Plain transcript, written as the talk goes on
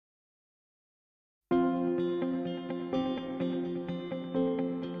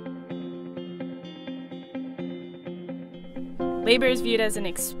Labor is viewed as an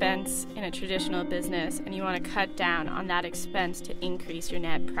expense in a traditional business, and you want to cut down on that expense to increase your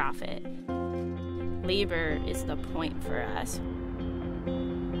net profit. Labor is the point for us.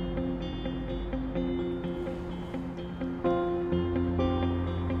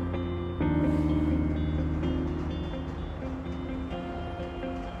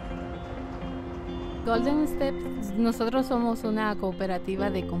 Golden Steps, nosotros somos una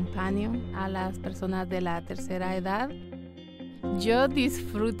cooperativa de companion a las personas de la tercera edad. Yo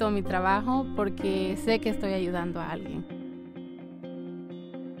disfruto mi trabajo porque sé que estoy ayudando a alguien.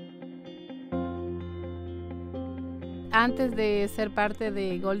 Antes de ser parte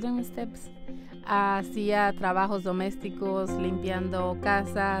de Golden Steps, hacía trabajos domésticos, limpiando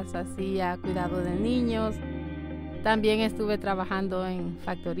casas, hacía cuidado de niños. También estuve trabajando en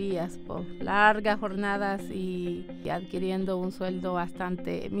factorías por largas jornadas y adquiriendo un sueldo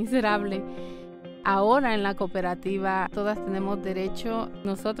bastante miserable. Ahora en la cooperativa todas tenemos derecho,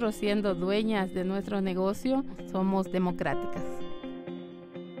 nosotros siendo dueñas de nuestro negocio, somos democráticas.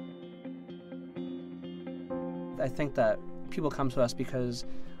 I think that people come to us because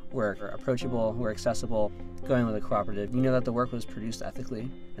we're approachable, we're accessible. Going with a cooperative, you know that the work was produced ethically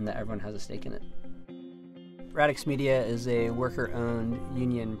and that everyone has a stake in it. Radix Media is a worker-owned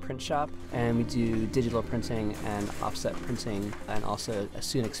union print shop, and we do digital printing and offset printing, and also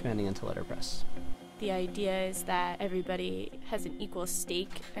soon expanding into letterpress. The idea is that everybody has an equal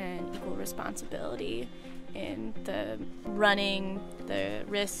stake and equal responsibility in the running, the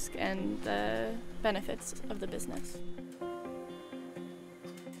risk, and the benefits of the business.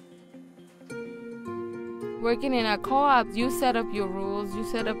 Working in a co-op, you set up your rules, you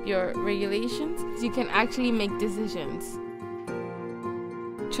set up your regulations, so you can actually make decisions.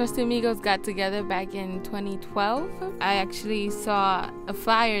 Trust Amigos got together back in 2012. I actually saw a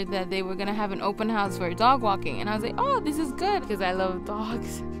flyer that they were gonna have an open house for dog walking, and I was like, oh, this is good, because I love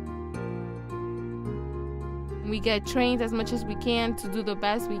dogs. We get trained as much as we can to do the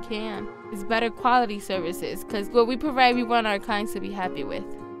best we can. It's better quality services, because what we provide, we want our clients to be happy with.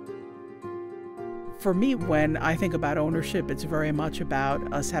 For me, when I think about ownership, it's very much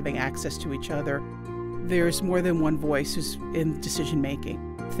about us having access to each other. There's more than one voice who's in decision-making.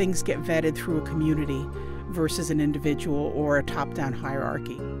 Things get vetted through a community versus an individual or a top-down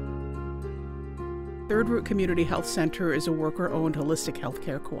hierarchy. Third Root Community Health Center is a worker-owned holistic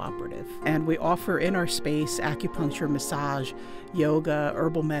healthcare cooperative, and we offer in our space acupuncture, massage, yoga,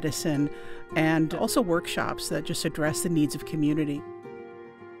 herbal medicine, and also workshops that just address the needs of community.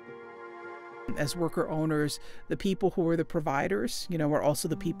 As worker owners, the people who are the providers, are also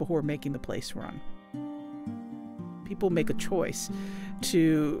the people who are making the place run. People make a choice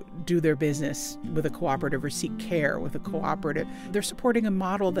to do their business with a cooperative or seek care with a cooperative. They're supporting a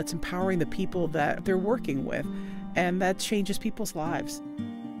model that's empowering the people that they're working with, and that changes people's lives.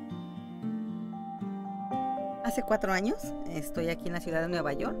 Hace 4 años estoy aquí en la ciudad de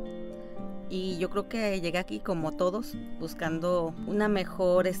Nueva York. Y yo creo que llegué aquí como todos, buscando una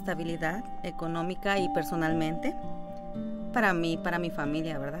mejor estabilidad económica y personalmente para mí, para mi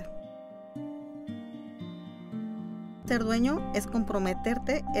familia, ¿verdad? Ser dueño es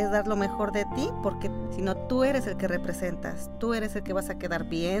comprometerte, es dar lo mejor de ti, porque si no, tú eres el que representas, tú eres el que vas a quedar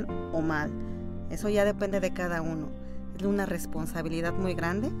bien o mal. Eso ya depende de cada uno. Es una responsabilidad muy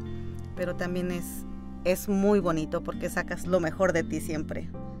grande, pero también es muy bonito porque sacas lo mejor de ti siempre.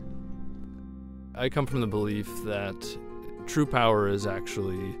 I come from the belief that true power is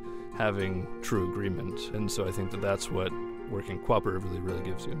actually having true agreement, and so I think that that's what working cooperatively really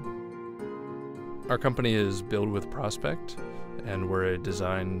gives you. Our company is Build with Prospect, and we're a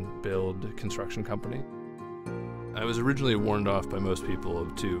design, build, construction company. I was originally warned off by most people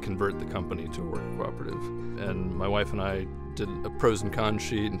to convert the company to a worker cooperative, and my wife and I did a pros and cons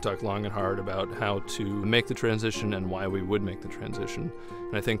sheet and talked long and hard about how to make the transition and why we would make the transition.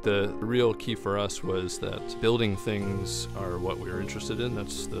 And I think the real key for us was that building things are what we were interested in.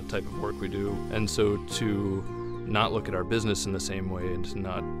 That's the type of work we do. And so to not look at our business in the same way and to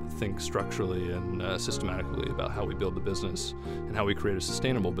not think structurally and systematically about how we build the business and how we create a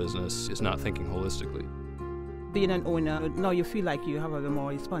sustainable business is not thinking holistically. Being an owner, now you feel like you have a little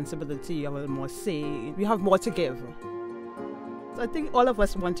more responsibility, you have a little more say, you have more to give. So I think all of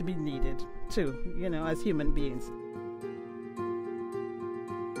us want to be needed too, as human beings.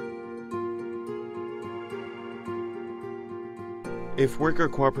 If worker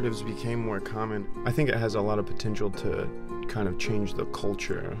cooperatives became more common, I think it has a lot of potential to kind of change the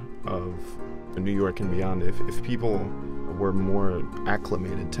culture of New York and beyond. If people were more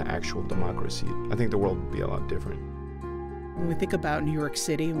acclimated to actual democracy, I think the world would be a lot different. When we think about New York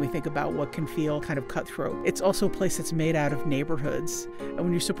City and we think about what can feel kind of cutthroat, it's also a place that's made out of neighborhoods. And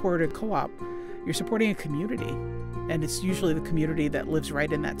when you support a co-op, you're supporting a community. And it's usually the community that lives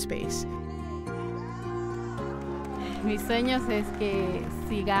right in that space. Mis sueños es que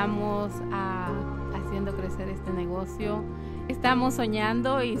sigamos haciendo crecer este negocio. Estamos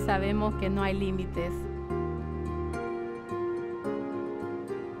soñando y sabemos que no hay límites.